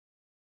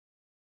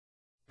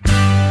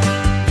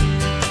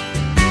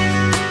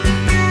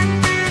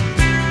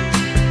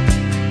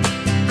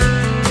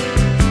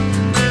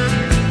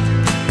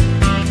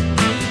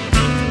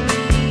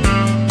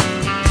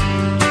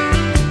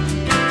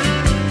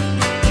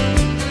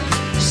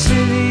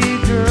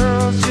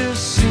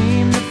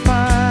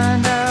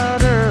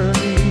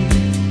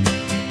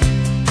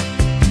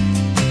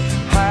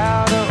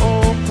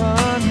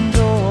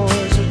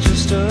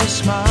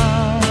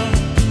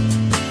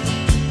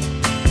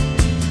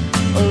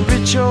a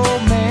rich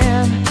old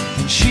man,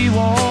 and she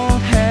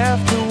won't have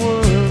to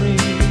worry.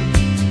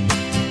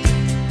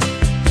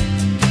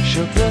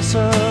 She'll dress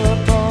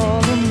up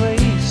all in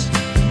lace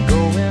and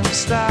go in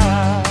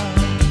style.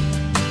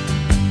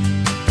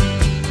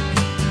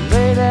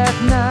 Late at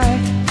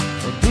night,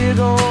 a big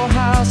old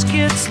house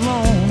gets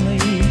lonely.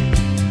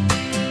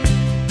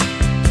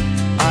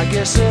 I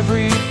guess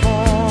every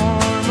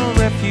form of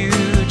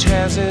refuge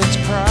has its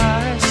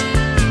price,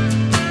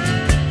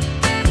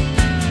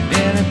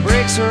 and it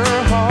breaks her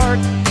heart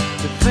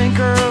to think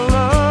her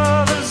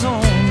love is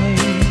only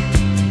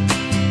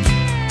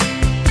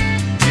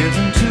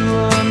given to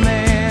a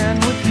man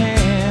with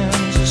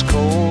hands as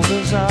cold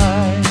as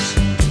ice.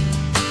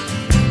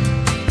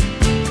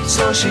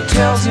 So she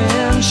tells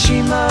him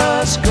she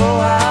must go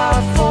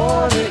out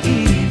for the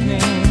evening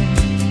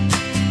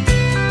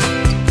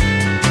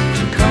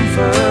to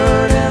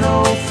comfort an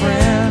old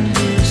friend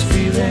who's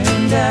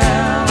feeling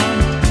down.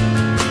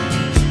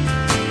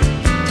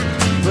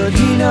 But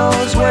he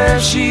knows where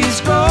she's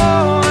going,